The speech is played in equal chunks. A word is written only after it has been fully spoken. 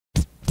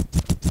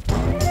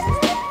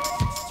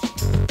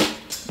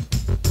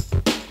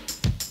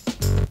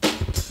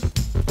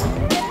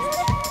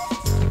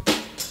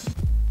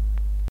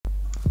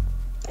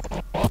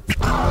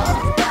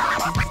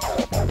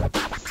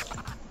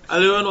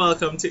Hello and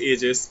welcome to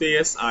AJ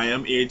Space. I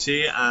am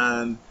AJ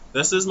and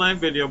this is my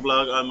video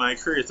blog on my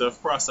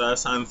creative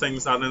process and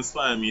things that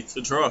inspire me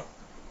to draw.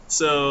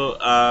 So,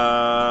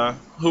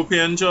 hope you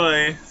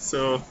enjoy.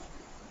 So,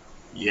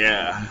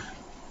 yeah.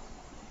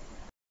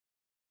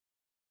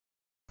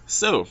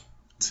 So,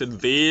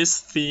 today's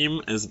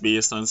theme is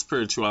based on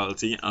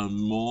spirituality and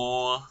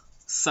more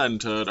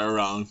centered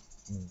around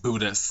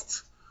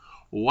Buddhist.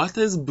 What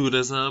is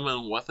Buddhism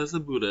and what is a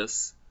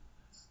Buddhist?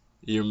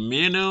 You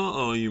may know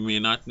or you may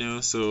not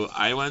know. So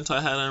I went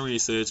ahead and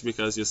researched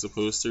because you're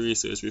supposed to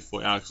research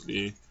before you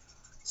actually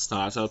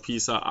start a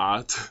piece of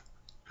art.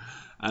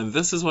 And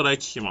this is what I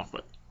came up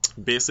with.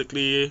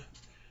 Basically,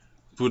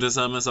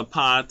 Buddhism is a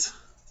part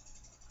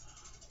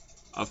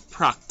of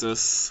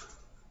practice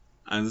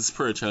and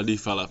spiritual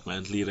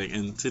development leading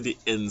into the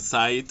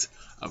insight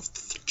of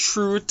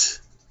truth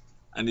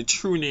and the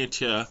true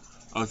nature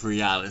of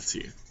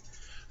reality.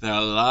 There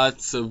are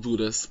lots of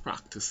Buddhist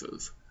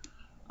practices.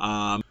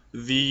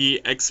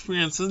 The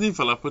experiences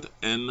developed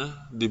within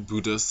the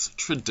Buddhist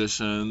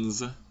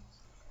traditions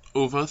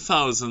over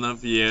thousands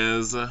of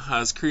years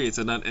has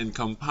created an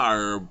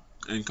incomparable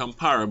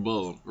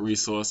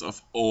resource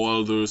of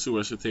all those who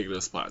wish to take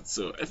this path.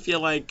 So if you're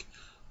like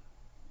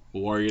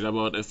worried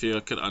about if you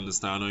could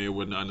understand or you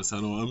wouldn't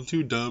understand, oh, I'm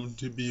too dumb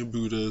to be a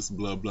Buddhist,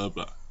 blah blah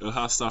blah, it'll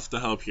have stuff to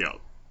help you out.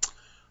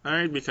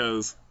 Alright,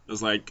 because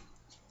it's like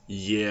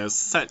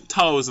years,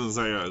 thousands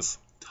of years,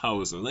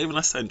 thousands, not even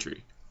a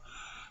century,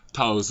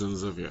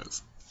 thousands of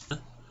years.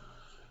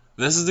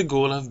 This is the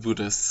goal of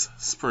Buddhist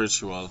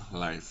spiritual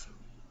life,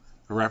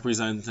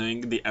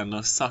 representing the end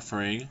of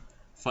suffering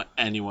for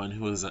anyone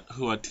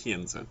who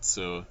attains it.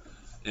 So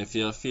if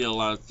you feel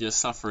that you're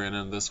suffering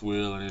in this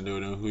world and you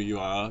don't know who you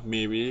are,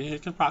 maybe you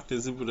can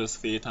practice the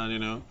Buddhist faith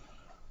and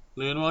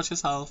learn about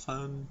yourself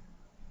and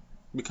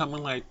become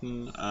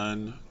enlightened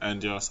and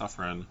end your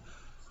suffering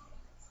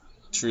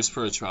through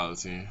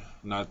spirituality,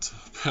 not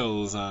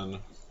pills and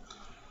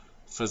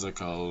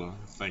physical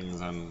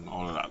things and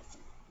all of that.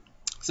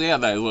 So yeah,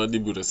 that is what the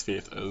Buddhist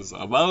faith is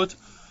about.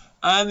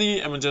 And the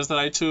images that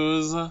I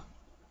chose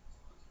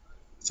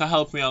to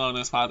help me along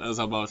this path is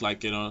about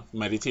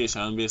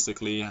meditation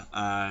basically,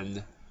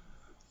 and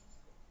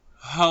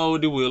how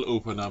the world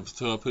open up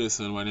to a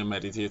person when you're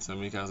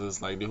meditating, because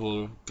it's like the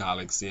whole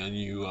galaxy and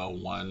you are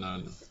one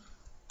and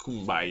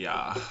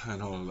kumbaya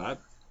and all that.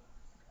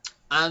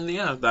 And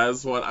yeah,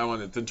 that's what I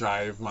wanted to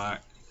drive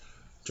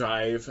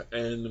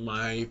in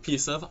my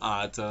piece of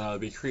art that I'll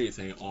be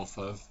creating off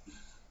of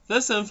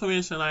this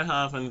information I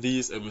have and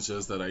these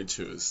images that I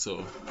choose.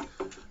 So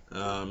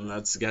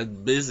let's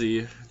get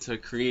busy to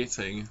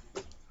creating.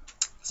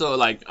 So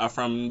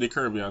from the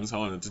Caribbean, so I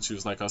wanted to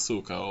choose like a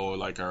soca or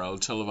like a real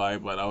chill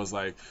vibe, but I was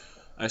like,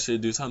 I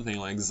should do something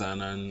like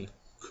zen and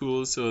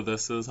cool. So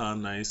this is a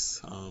nice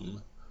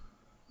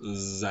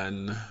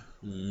zen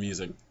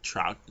music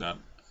track that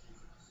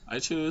I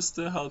chose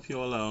to help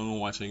you along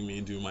watching me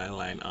do my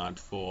line art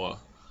for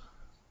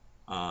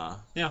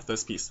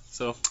this piece.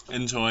 So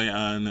enjoy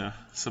and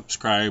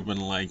subscribe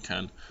and like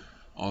and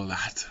all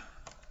that.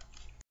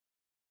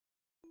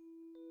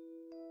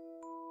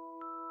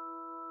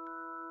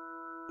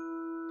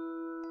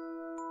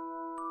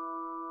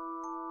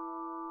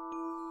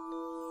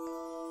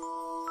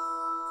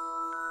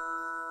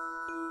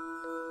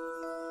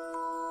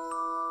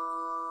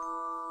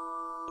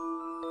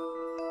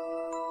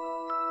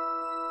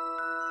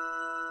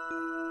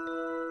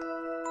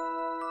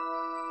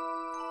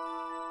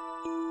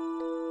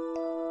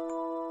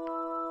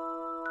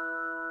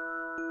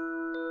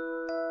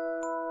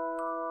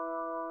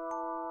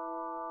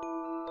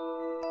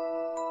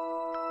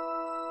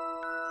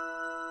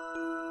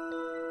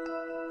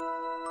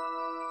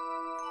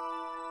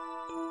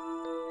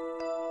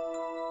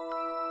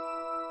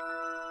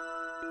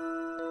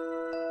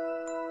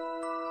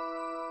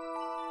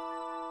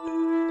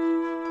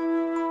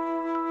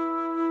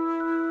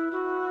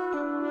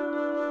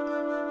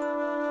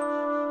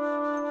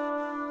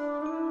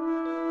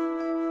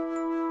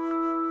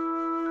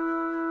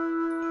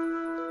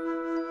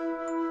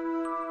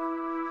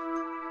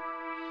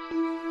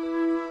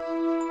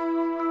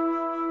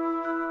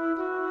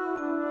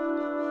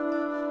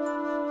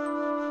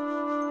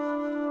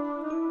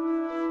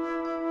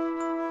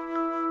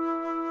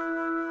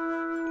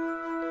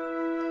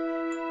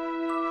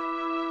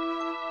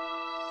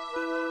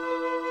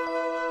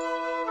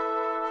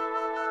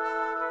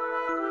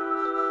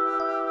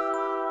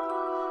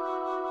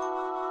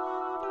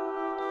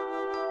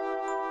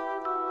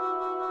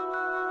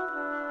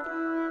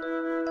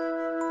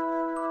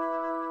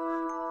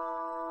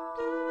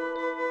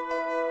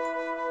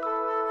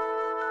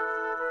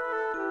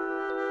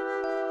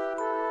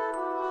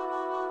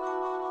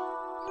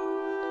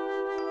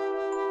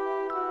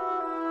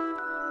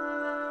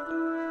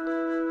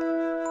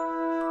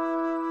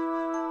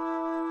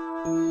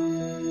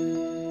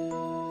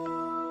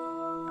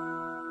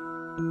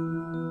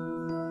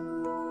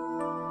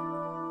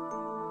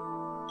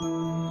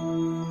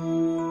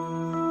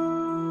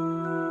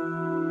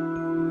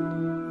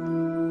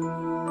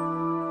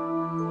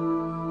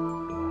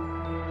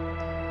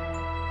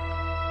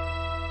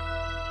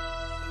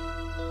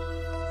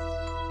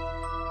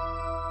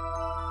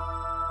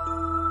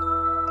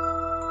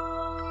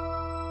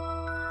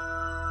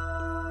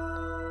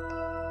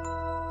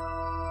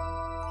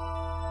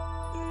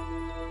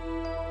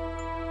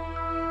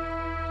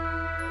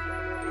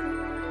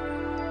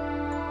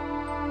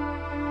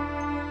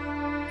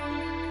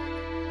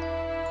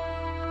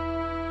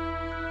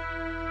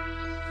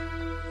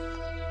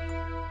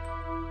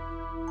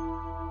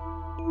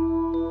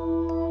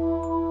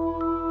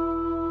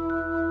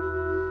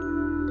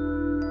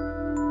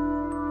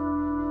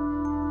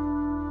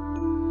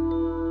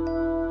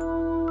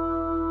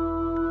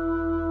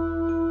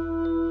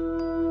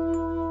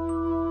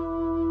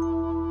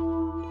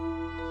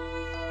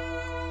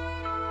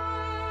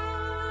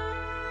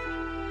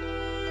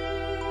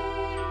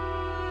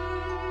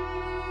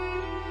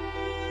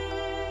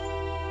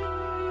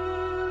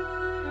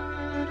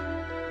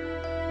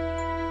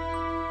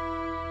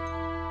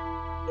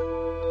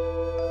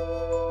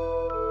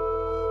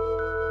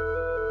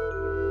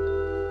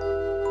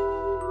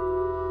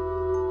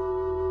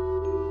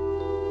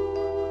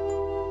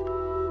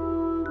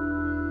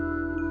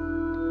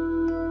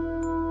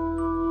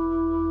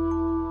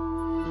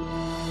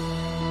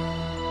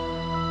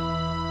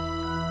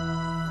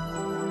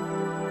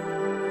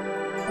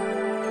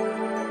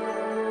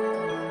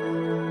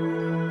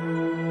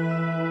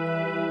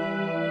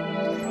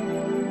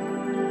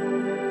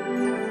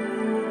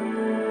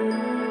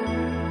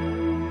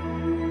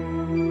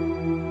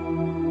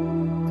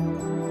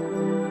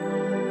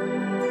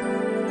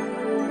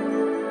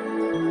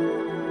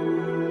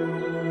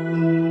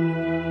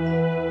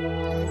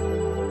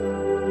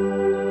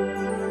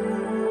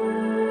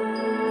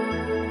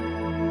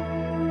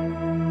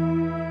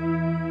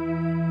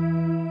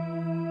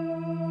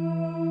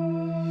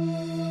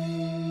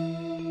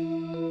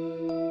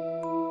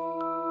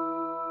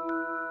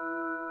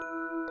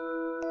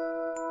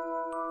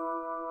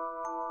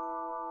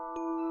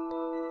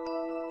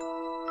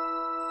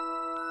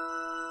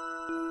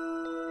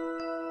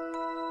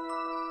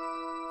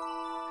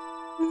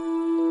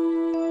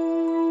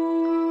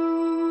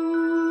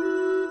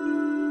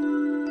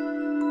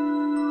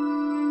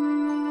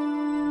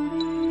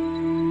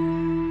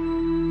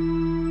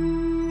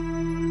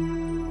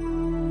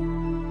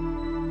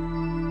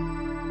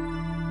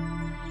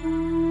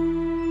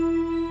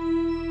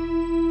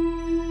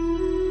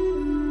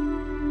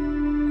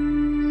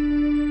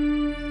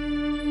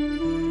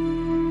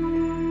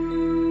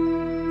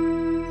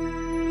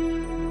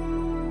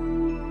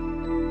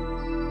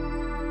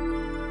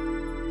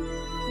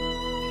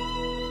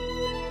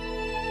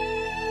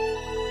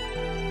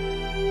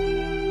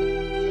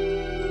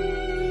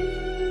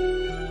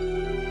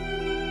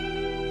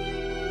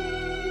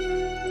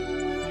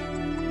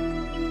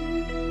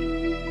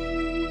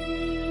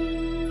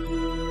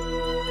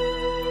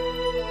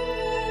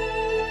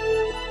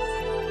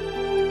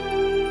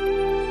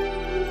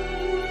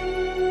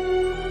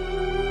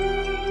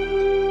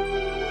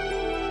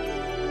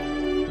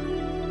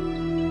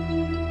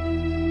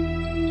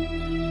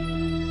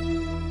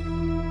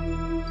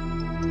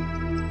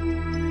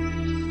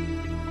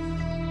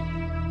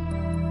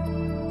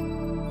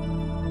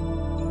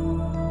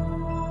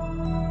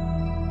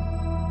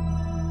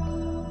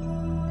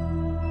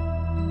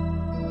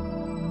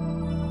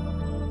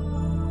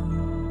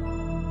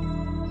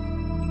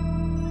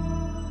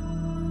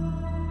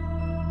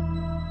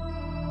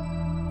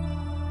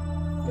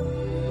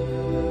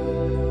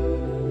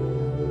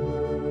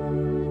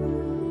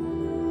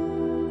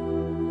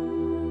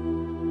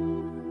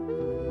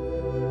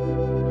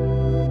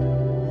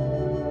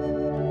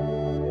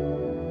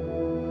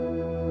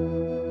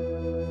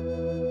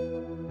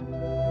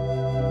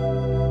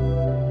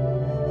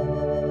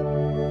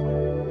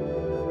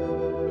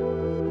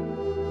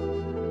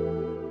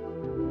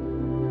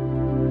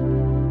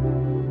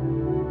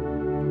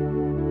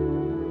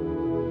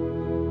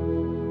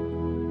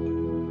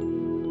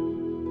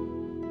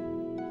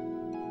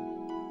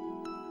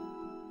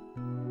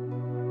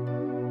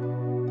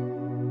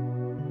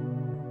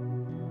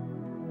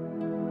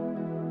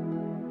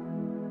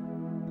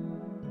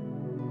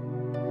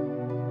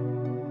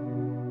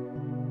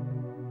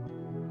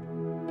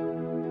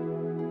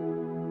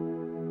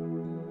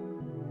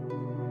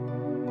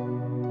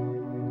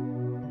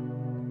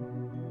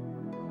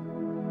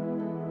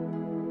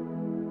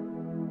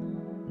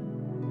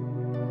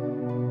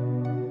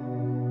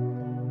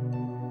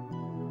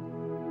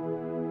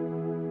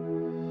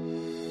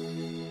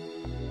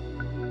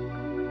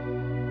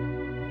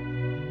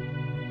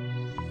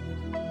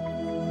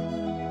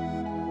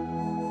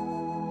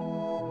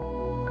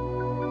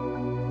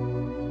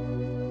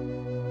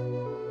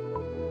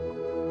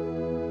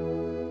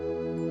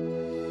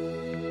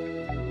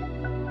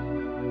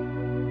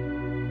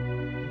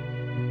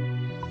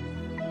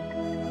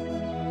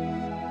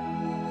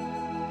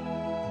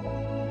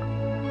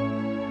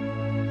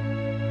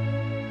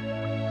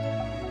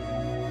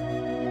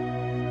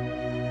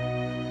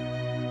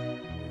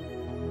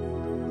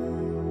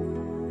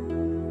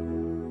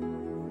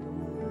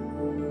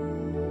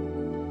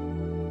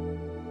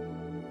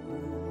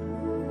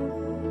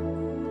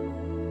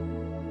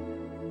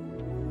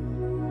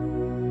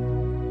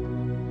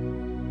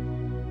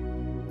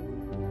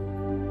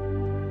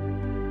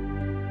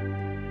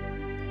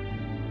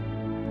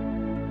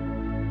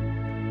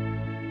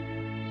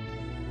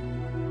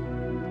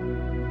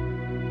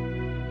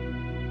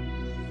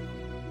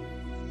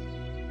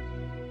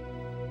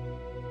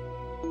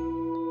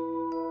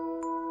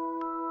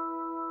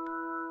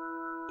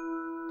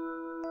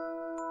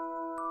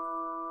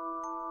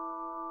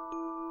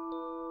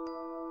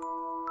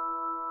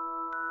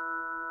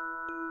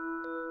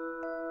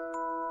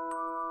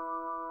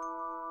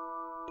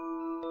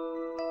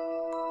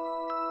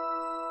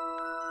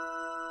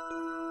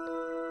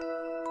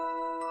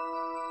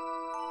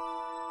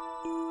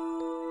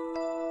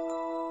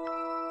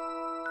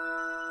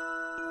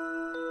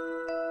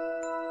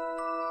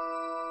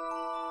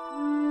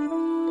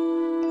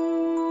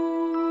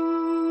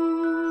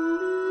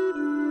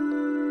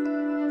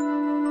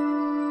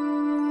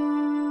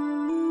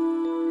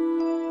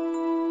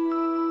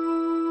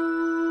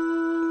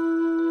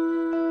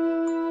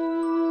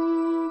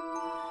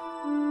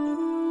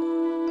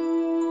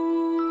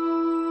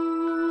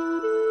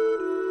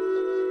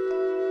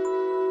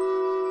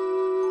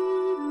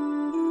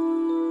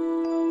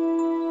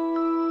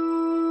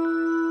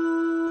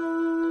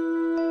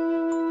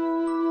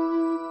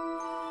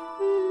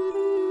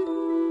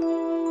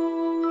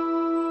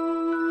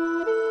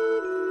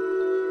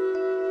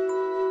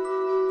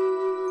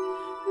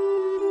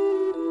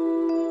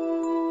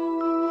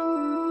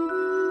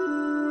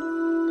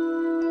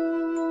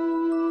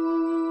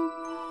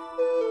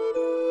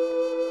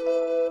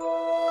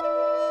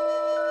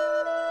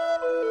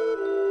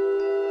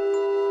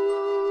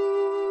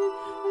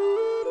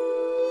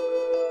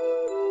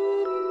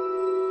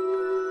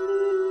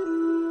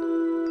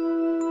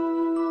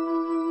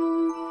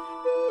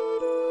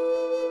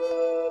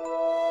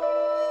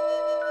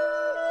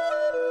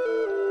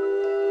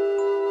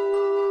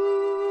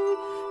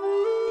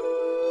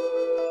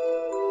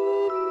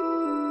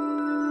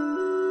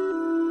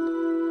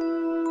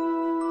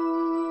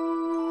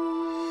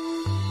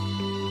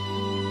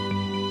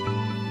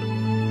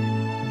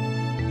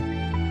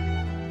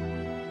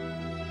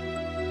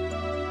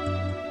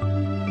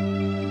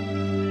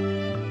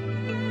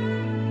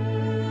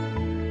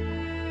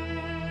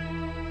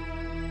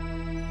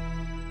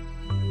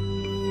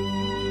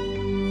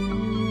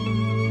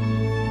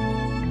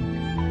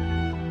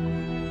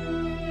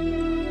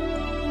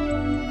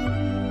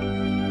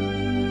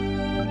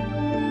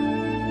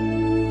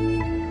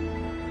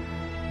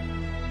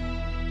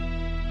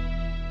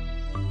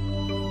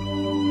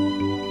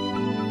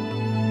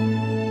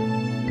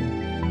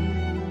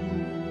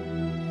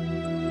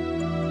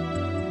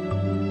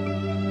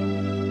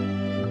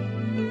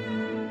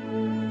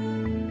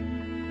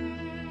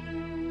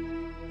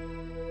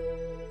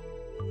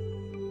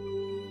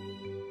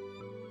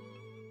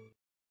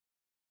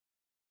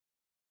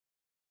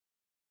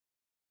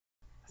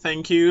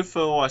 thank you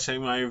for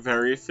watching my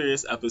very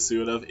first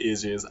episode of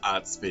AJ's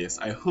Art Space.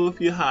 I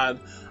hope you had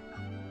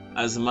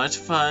as much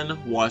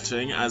fun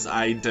watching as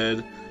I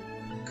did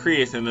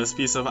creating this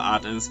piece of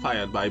art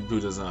inspired by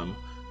Buddhism.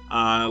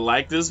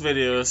 Like this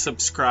video,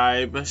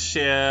 subscribe,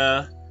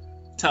 share,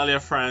 tell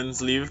your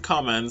friends, leave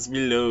comments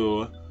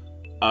below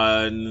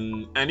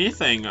on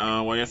anything,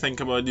 what you think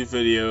about the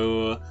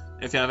video,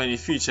 if you have any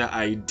future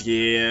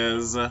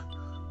ideas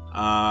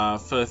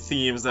for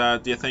themes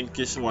that you think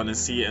you should want to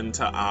see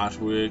into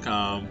artwork.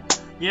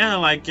 Yeah,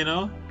 like,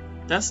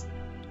 just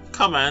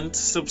comment,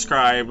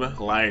 subscribe,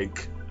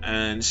 like,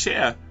 and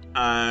share.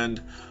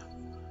 And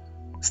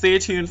stay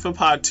tuned for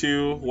part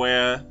 2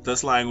 where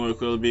this line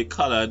work will be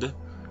colored.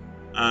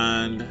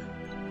 And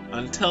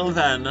until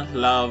then,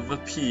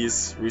 love,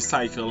 peace,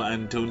 recycle,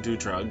 and don't do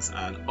drugs.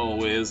 And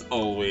always,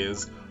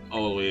 always,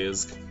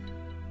 always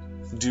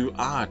do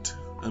art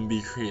and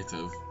be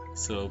creative.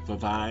 So bye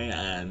bye,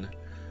 and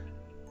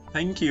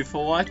thank you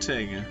for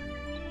watching.